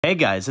Hey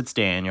guys, it's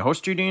Dan, your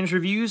host of Dan's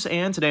Reviews,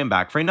 and today I'm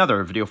back for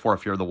another video for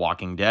Fear the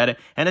Walking Dead.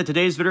 And in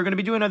today's video, we're going to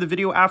be doing another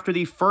video after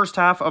the first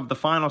half of the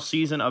final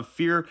season of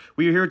Fear.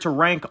 We are here to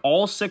rank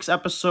all 6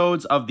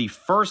 episodes of the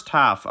first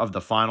half of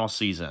the final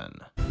season.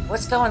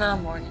 What's going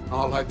on, Morgan?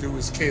 All I do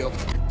is kill.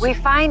 We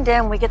find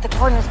him, we get the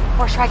coordinates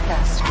before Shrike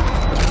does.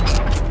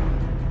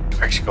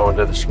 Shrike's going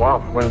to the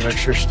swamp. I want to make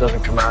sure she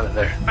doesn't come out of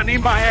there. I need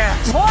my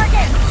ass.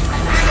 Morgan!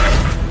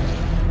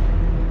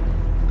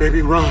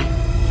 Baby, run.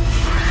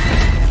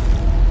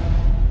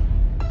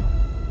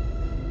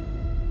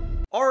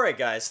 Alright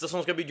guys, this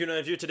one's going to be doing a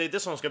review today.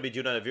 This one's going to be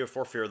doing a review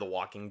for Fear the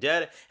Walking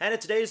Dead. And in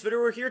today's video,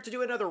 we're here to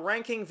do another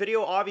ranking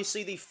video.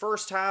 Obviously, the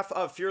first half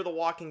of Fear the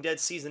Walking Dead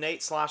Season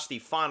 8 / the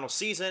final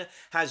season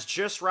has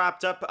just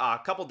wrapped up a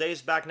couple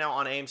days back now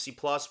on AMC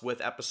Plus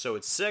with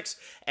Episode 6.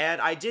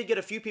 And I did get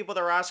a few people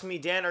that were asking me,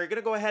 Dan, are you going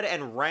to go ahead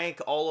and rank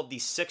all of the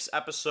 6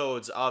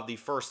 episodes of the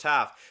first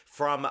half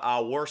from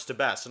worst to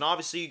best? And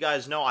obviously, you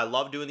guys know I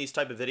love doing these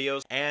type of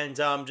videos. And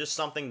just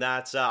something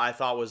that I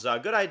thought was a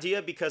good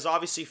idea, because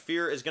obviously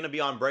Fear is going to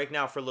be on break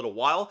now for a little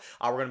while.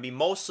 We're going to be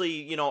mostly,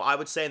 you know, I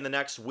would say in the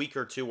next week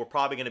or two, we're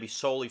probably going to be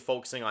solely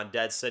focusing on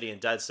Dead City and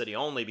Dead City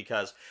only,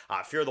 because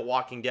Fear the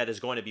Walking Dead is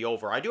going to be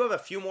over. I do have a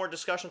few more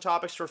discussion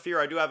topics for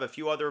Fear. I do have a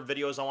few other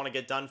videos I want to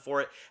get done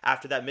for it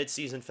after that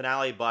mid-season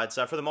finale, but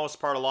for the most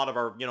part, a lot of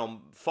our, you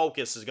know,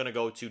 focus is going to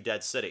go to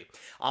Dead City.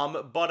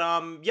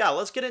 Yeah,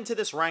 let's get into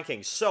this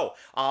ranking. So,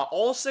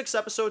 all 6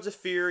 episodes of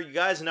Fear, you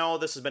guys know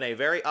this has been a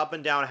very up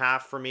and down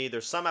half for me.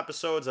 There's some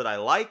episodes that I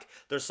like,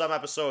 there's some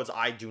episodes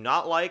I do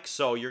not like,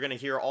 so you're going to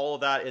hear all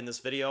of that in this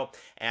video.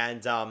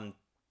 And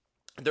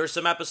there's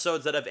some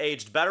episodes that have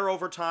aged better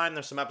over time.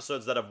 There's some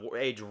episodes that have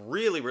aged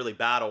really, really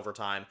bad over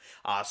time.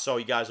 So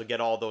you guys will get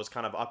all those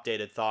kind of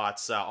updated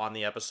thoughts on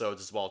the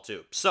episodes as well,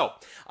 too. So,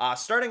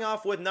 starting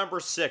off with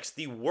number 6,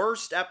 the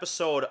worst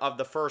episode of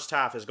the first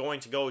half is going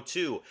to go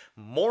to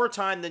More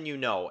Time Than You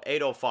Know,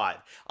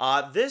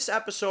 805. This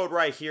episode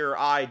right here,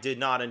 I did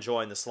not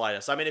enjoy in the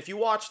slightest. I mean, if you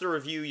watch the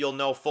review, you'll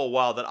know full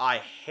well that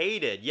I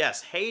hated,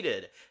 yes,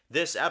 hated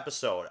this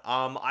episode.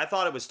 I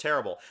thought it was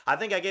terrible. I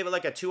think I gave it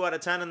like a 2 out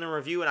of 10 in the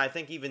review, and I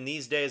think even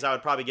these days I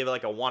would probably give it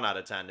like a 1 out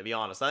of 10, to be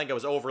honest. I think I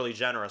was overly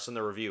generous in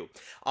the review.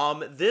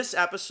 This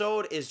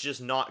episode is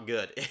just not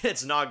good.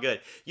 It's not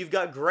good. You've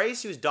got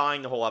Grace, who's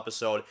dying the whole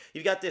episode.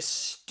 You've got this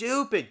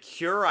stupid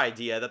cure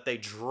idea that they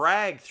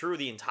drag through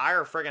the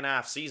entire friggin'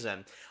 half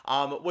season,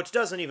 which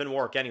doesn't even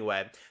work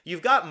anyway.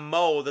 You've got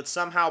Mo that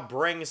somehow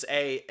brings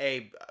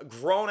a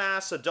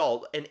grown-ass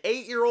adult, an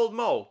 8-year-old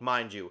Mo,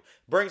 mind you,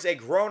 brings a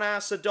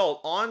grown-ass adult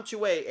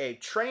onto a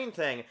train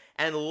thing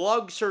and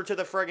lugs her to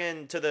the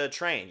friggin' to the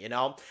train, you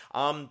know?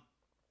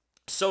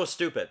 So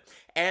stupid.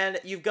 And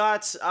you've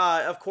got,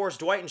 of course,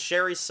 Dwight and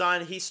Sherry's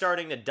son. He's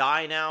starting to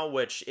die now,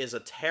 which is a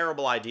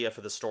terrible idea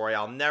for the story.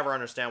 I'll never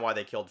understand why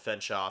they killed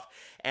Finch off.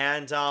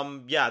 And,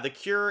 yeah, the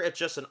cure, it's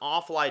just an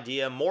awful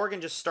idea.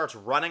 Morgan just starts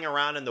running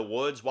around in the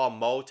woods while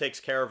Mo takes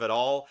care of it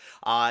all.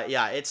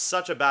 Yeah, it's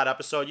such a bad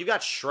episode. You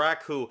got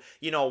Shrek, who,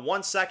 you know,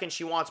 one second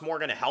she wants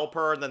Morgan to help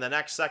her, and then the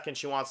next second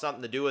she wants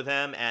something to do with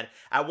him. And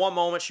at one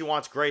moment she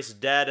wants Grace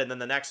dead, and then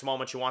the next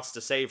moment she wants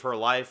to save her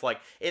life. Like,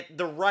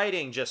 the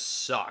writing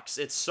just sucks.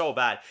 It's so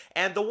bad.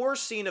 And the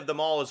worst scene of them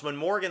all is when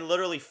Morgan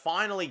literally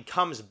finally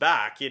comes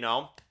back, you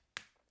know,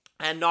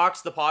 and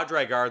knocks the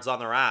Padre guards on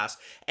their ass,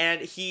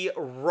 and he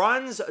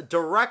runs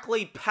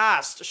directly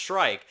past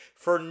Shrike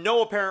for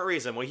no apparent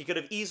reason. Well, he could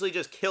have easily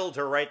just killed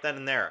her right then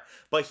and there,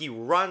 but he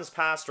runs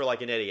past her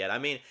like an idiot. I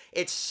mean,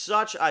 it's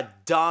such a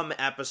dumb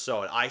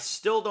episode. I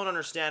still don't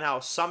understand how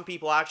some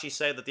people actually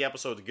say that the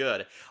episode's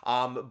good,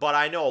 but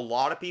I know a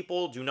lot of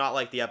people do not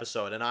like the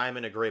episode, and I am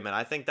in agreement.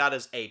 I think that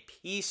is a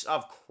piece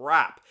of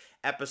crap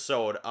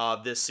episode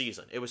of this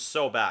season. It was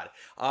so bad.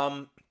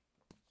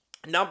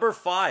 Number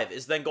 5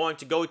 is then going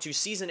to go to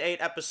Season 8,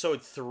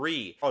 Episode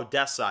 3.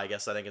 Odessa, I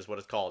guess I think is what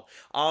it's called.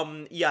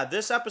 Yeah,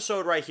 this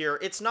episode right here,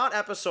 it's not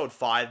Episode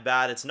 5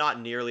 bad. It's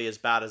not nearly as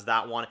bad as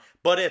that one,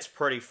 but it's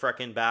pretty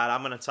freaking bad. I'm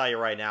going to tell you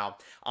right now.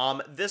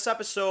 This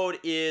episode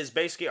is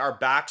basically our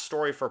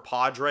backstory for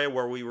Padre,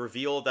 where we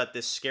reveal that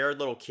this scared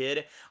little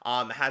kid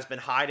has been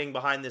hiding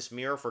behind this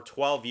mirror for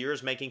 12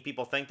 years, making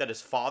people think that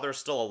his father's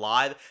still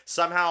alive.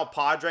 Somehow,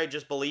 Padre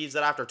just believes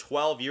that after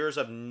 12 years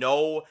of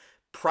no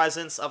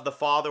presence of the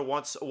father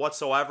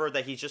whatsoever,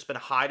 that he's just been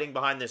hiding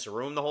behind this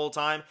room the whole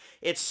time.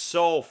 It's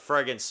so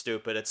friggin'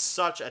 stupid. It's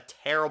such a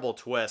terrible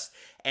twist,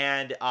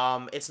 and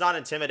it's not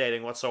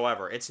intimidating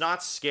whatsoever. It's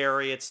not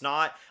scary. It's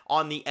not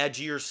on the edge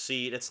of your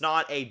seat. It's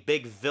not a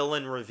big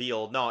villain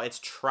reveal. No, it's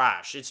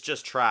trash. It's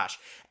just trash.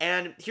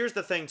 And here's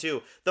the thing,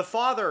 too. The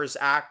father's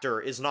actor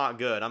is not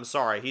good. I'm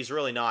sorry. He's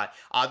really not.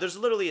 There's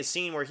literally a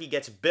scene where he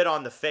gets bit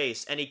on the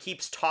face, and he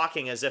keeps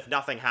talking as if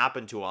nothing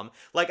happened to him.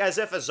 Like, as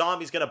if a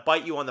zombie's gonna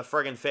bite you on the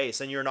friggin'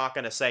 face, and you're not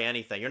gonna say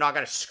anything. You're not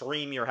gonna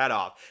scream your head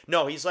off.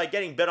 No, he's like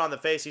getting bit on the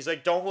face. He's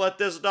like, don't let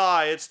this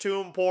die. It's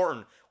too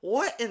important.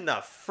 What in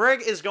the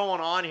frig is going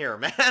on here,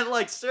 man?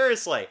 Like,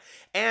 seriously.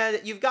 And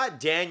you've got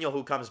Daniel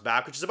who comes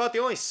back, which is about the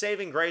only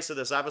saving grace of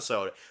this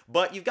episode.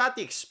 But you've got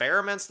the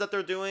experiments that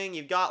they're doing.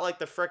 You've got, like,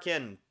 the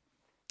frickin'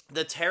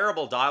 The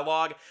terrible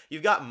dialogue.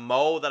 You've got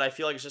Mo that I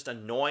feel like is just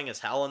annoying as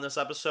hell in this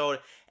episode.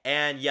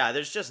 And yeah,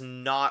 there's just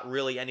not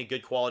really any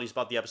good qualities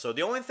about the episode.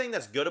 The only thing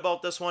that's good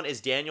about this one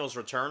is Daniel's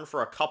return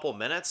for a couple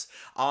minutes,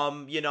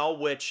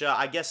 which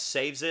I guess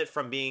saves it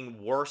from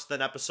being worse than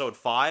episode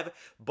 5.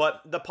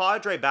 But the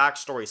Padre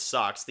backstory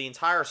sucks. The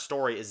entire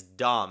story is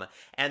dumb,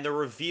 and the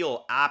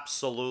reveal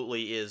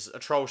absolutely is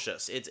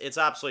atrocious. It's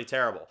absolutely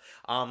terrible.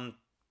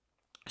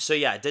 So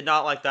yeah, did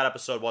not like that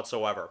episode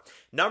whatsoever.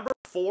 Number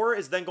 4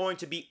 is then going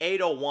to be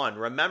 801.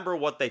 Remember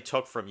what they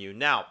took from you.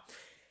 Now,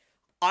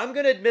 I'm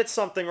going to admit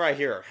something right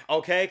here,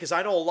 okay? Because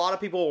I know a lot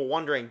of people were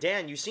wondering,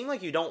 Dan, you seem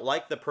like you don't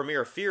like the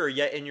premiere of Fear,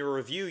 yet in your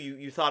review,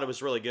 you thought it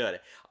was really good.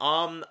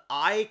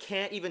 I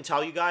can't even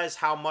tell you guys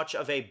how much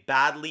of a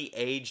badly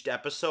aged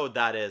episode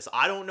that is.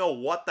 I don't know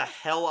what the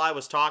hell I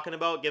was talking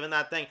about given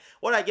that thing.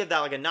 What did I give that,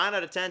 like a 9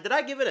 out of 10? Did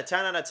I give it a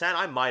 10 out of 10?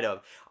 I might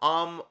have.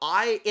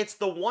 It's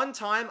the one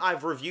time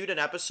I've reviewed an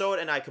episode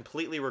and I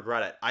completely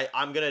regret it.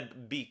 I'm going to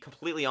be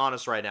completely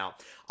honest right now.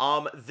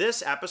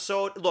 This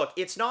episode, look,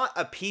 it's not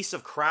a piece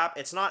of crap.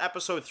 It's not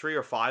episode 3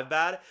 or 5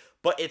 bad,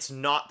 but it's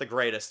not the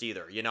greatest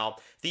either, you know?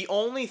 The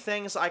only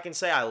things I can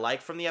say I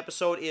like from the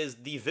episode is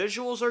the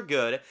visuals are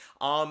good.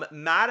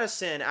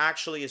 Madison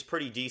actually is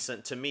pretty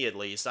decent, to me at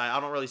least. I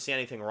don't really see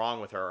anything wrong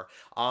with her.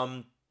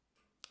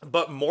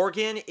 But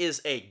Morgan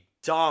is a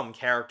dumb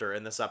character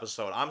in this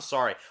episode. I'm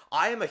sorry.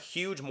 I am a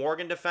huge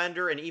Morgan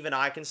defender, and even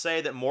I can say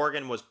that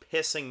Morgan was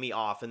pissing me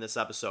off in this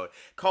episode.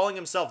 Calling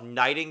himself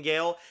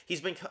Nightingale.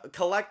 He's been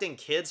collecting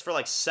kids for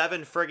like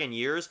 7 friggin'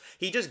 years.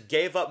 He just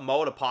gave up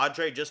Mo to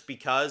Padre just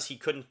because he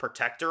couldn't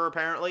protect her,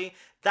 apparently.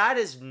 That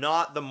is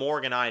not the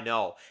Morgan I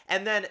know.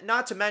 And then,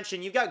 not to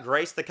mention, you've got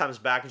Grace that comes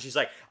back and she's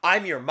like,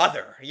 I'm your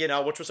mother, you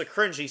know, which was a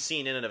cringy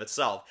scene in and of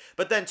itself.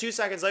 But then 2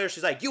 seconds later,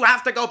 she's like, you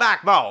have to go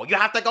back, Mo. You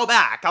have to go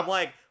back. I'm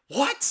like,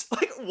 what?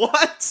 Like,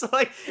 what?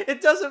 Like, it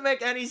doesn't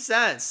make any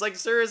sense. Like,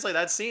 seriously,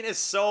 that scene is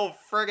so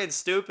friggin'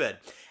 stupid.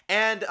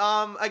 And,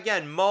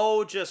 again,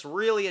 Mo just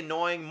really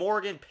annoying.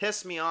 Morgan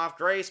pissed me off.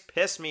 Grace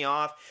pissed me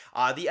off.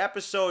 The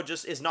episode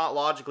just is not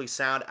logically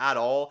sound at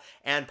all.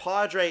 And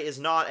Padre is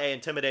not an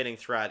intimidating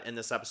threat in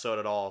this episode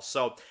at all.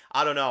 So,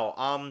 I don't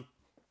know.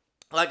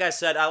 Like I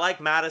said, I like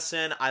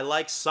Madison. I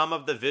like some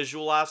of the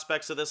visual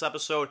aspects of this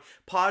episode.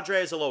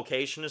 Padre as a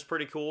location is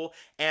pretty cool.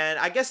 And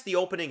I guess the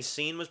opening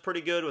scene was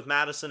pretty good with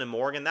Madison and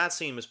Morgan. That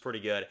scene was pretty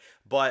good.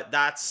 But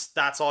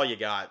that's all you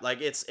got.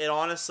 Like, it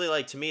honestly,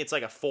 like, to me, it's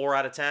like a 4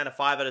 out of 10, a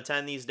 5 out of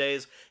 10 these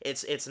days.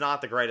 It's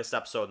not the greatest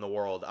episode in the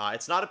world.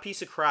 It's not a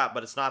piece of crap,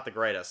 but it's not the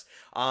greatest.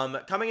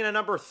 Coming in at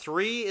number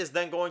 3 is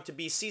then going to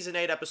be Season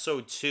 8,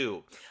 Episode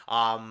 2.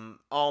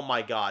 Oh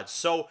my god.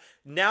 So,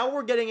 now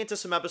we're getting into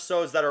some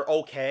episodes that are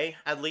okay,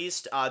 at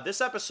least.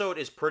 This episode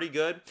is pretty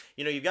good.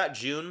 You know, you've got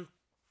June.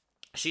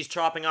 She's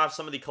chopping off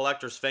some of the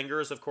collector's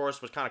fingers, of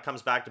course, which kind of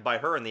comes back to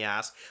bite her in the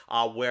ass,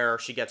 where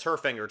she gets her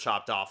finger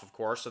chopped off, of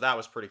course, so that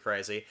was pretty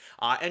crazy.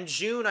 And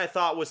June, I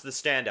thought, was the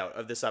standout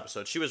of this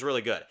episode. She was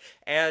really good.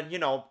 And, you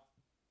know,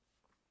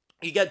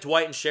 you get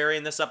Dwight and Sherry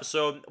in this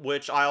episode,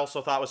 which I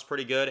also thought was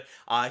pretty good.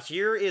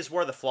 Here is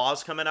where the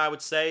flaws come in, I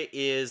would say,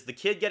 is the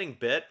kid getting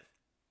bit,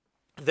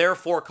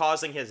 therefore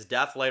causing his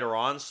death later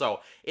on.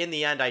 So in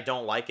the end, I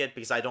don't like it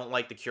because I don't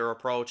like the cure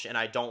approach, and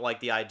I don't like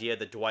the idea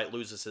that Dwight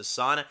loses his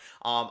son.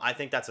 I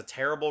think that's a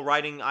terrible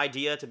writing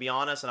idea, to be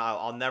honest, and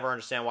I'll never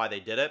understand why they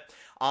did it.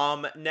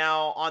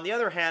 Now, on the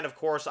other hand, of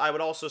course, I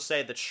would also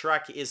say that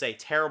Shrek is a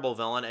terrible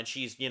villain, and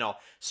she's, you know,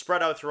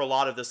 spread out through a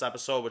lot of this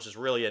episode, which is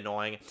really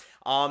annoying.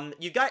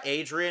 You've got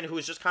Adrian,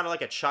 who's just kind of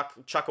like a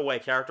chuck away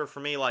character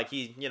for me. Like,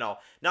 he, you know,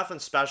 nothing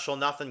special,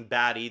 nothing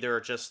bad either.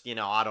 Just, you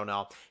know, I don't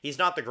know. He's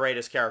not the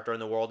greatest character in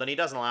the world, and he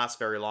doesn't last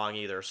very long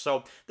either.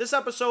 So, this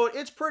episode,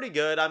 it's pretty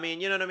good. I mean,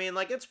 you know what I mean?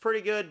 Like, it's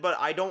pretty good, but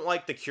I don't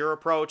like the cure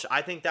approach.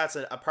 I think that's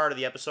a part of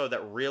the episode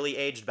that really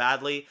aged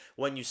badly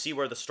when you see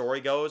where the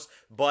story goes.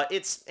 But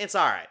it's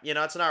alright. You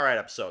know, it's an alright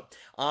episode.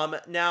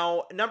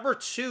 Now, number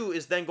 2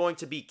 is then going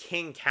to be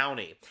King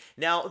County.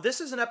 Now,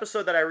 this is an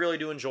episode that I really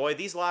do enjoy.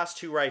 These last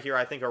 2 right here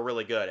I think are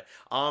really good.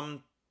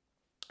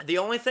 The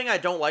only thing I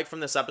don't like from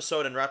this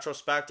episode in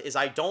retrospect is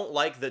I don't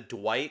like that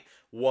Dwight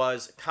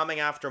was coming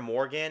after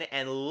Morgan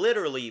and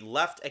literally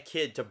left a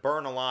kid to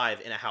burn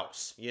alive in a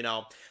house, you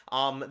know?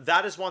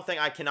 That is one thing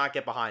I cannot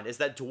get behind, is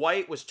that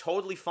Dwight was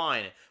totally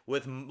fine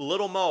with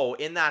little Mo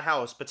in that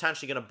house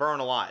potentially going to burn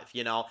alive,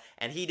 you know?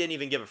 And he didn't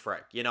even give a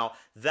frick, you know?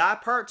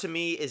 That part to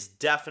me is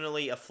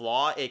definitely a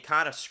flaw. It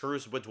kind of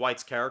screws with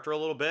Dwight's character a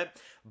little bit.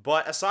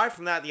 But aside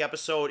from that, the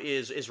episode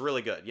is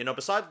really good. You know,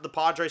 besides the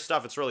Padre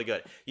stuff, it's really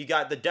good. You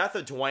got the death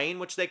of Dwayne,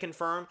 which they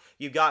confirm.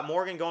 You got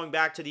Morgan going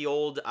back to the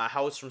old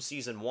house from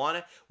season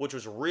 1, which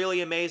was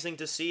really amazing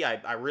to see.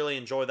 I really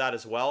enjoyed that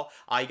as well.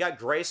 You got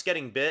Grace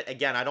getting bit.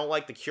 Again, I don't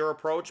like the cure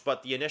approach,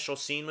 but the initial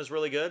scene was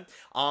really good.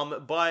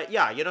 But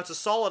yeah, you know, it's a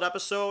solid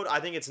episode.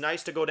 I think it's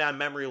nice to go down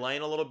memory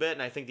lane a little bit,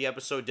 and I think the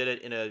episode did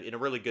it in a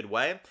really good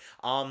way.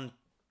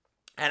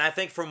 And I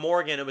think for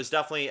Morgan, it was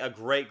definitely a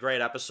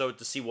great episode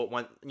to see what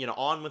went,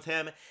 on with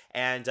him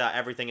and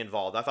everything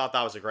involved. I thought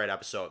that was a great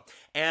episode.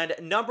 And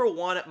number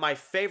one, my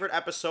favorite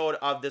episode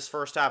of this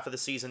first half of the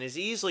season is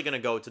easily going to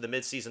go to the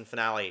mid-season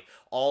finale,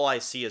 All I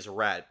See Is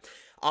Red.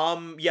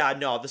 Yeah,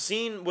 no, the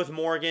scene with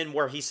Morgan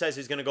where he says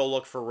he's gonna go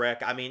look for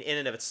Rick, I mean, in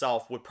and of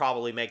itself would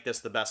probably make this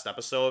the best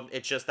episode.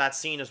 It's just, that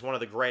scene is one of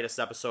the greatest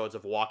episodes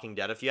of Walking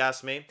Dead, if you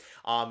ask me,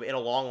 in a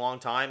long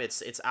time.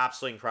 It's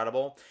absolutely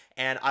incredible.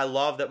 And I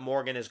love that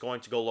Morgan is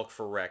going to go look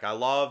for Rick. I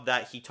love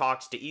that he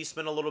talks to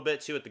Eastman a little bit,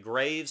 too, at the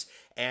graves,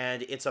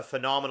 and it's a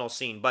phenomenal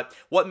scene. But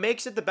what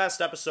makes it the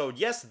best episode,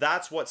 yes,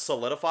 that's what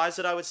solidifies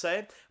it, I would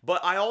say,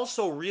 but I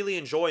also really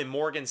enjoy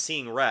Morgan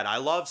seeing Red. I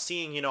love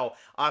seeing,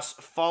 us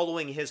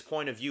following his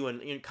point of view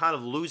and kind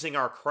of losing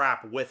our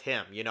crap with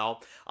him,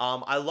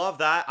 I love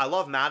that. I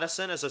love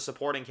Madison as a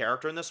supporting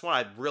character in this one.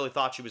 I really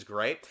thought she was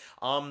great.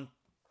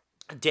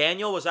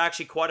 Daniel was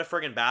actually quite a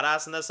friggin'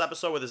 badass in this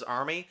episode with his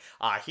army.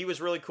 He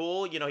was really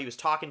cool. He was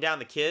talking down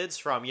the kids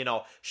from,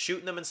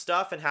 shooting them and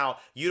stuff, and how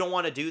you don't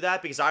want to do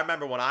that, because I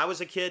remember when I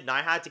was a kid and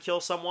I had to kill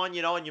someone,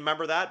 and you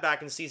remember that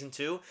back in season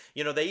 2,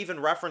 they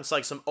even referenced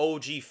like some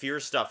OG Fear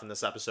stuff in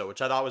this episode,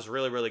 which I thought was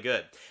really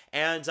good.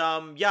 And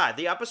yeah,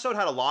 the episode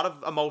had a lot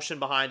of emotion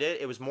behind it.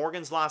 It was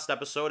Morgan's last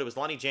episode. It was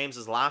Lenny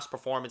James's last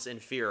performance in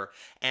Fear,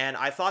 and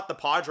I thought the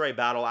Padre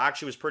battle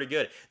actually was pretty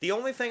good. The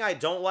only thing I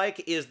don't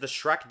like is the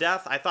Shrek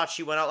death. I thought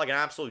she went out like an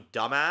absolute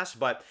dumbass,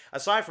 but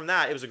aside from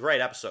that, it was a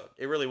great episode.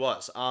 It really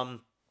was.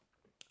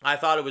 I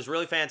thought it was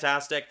really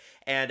fantastic,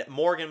 and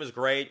Morgan was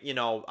great,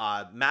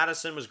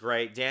 Madison was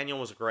great, Daniel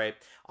was great.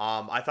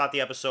 I thought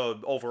the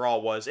episode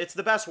overall it's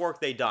the best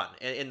work they've done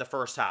in the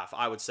first half,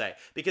 I would say.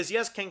 Because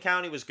yes, King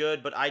County was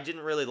good, but I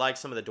didn't really like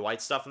some of the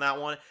Dwight stuff in that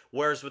one.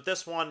 Whereas with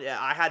this one,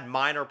 I had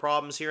minor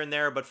problems here and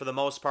there, but for the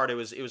most part, it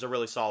was a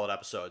really solid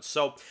episode.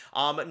 So,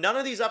 none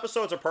of these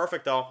episodes are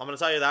perfect, though. I'm going to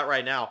tell you that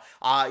right now.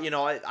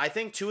 I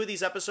think 2 of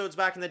these episodes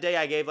back in the day,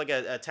 I gave like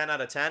a 10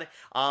 out of 10.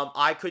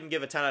 I couldn't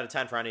give a 10 out of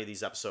 10 for any of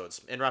these episodes.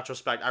 In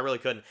retrospect, I really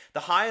couldn't. The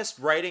highest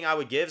rating I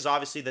would give is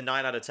obviously the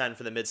 9 out of 10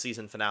 for the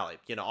mid-season finale.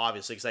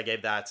 Obviously, because I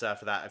gave that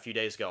for that a few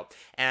days ago,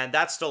 and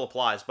that still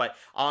applies. But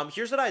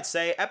here's what I'd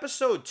say: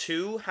 episode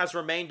 2 has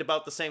remained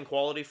about the same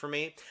quality for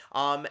me.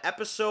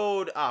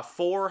 Episode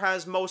 4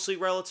 has mostly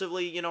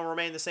relatively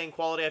remained the same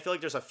quality. I feel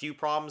like there's a few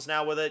problems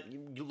now with it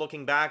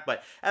looking back,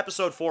 but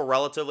episode 4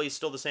 relatively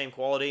still the same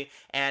quality,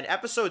 and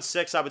episode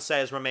 6 I would say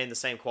has remained the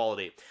same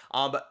quality.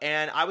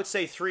 And I would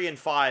say 3 and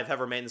 5 have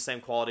remained the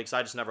same quality, because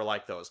I just never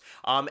liked those.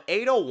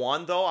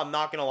 801 though, I'm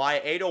not gonna lie,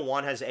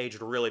 801 has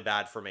aged really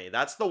bad for me.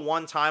 That's the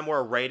one time where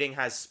a rating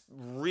has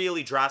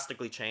really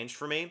drastically changed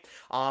for me.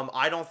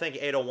 I don't think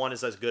 801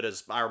 is as good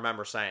as I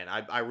remember saying.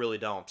 I really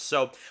don't.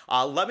 So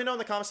let me know in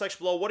the comment section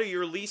below, what are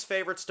your least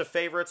favorites to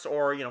favorites,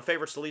 or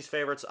favorites to least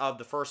favorites of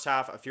the first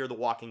half of Fear the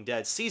Walking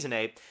Dead Season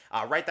 8.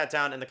 Write that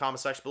down in the comment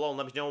section below and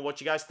let me know what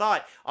you guys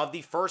thought of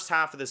the first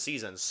half of the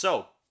season.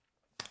 So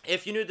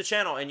if you're new to the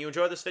channel and you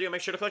enjoyed this video,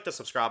 make sure to click the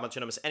subscribe button to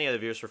not miss any other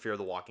videos for Fear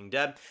the Walking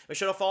Dead. Make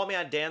sure to follow me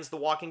at Dan's The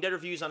Walking Dead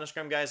Reviews on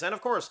Instagram, guys. And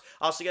of course,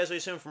 I'll see you guys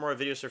really soon for more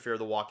videos for Fear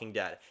the Walking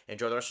Dead.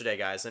 Enjoy the rest of your day,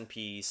 guys, and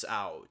peace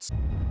out.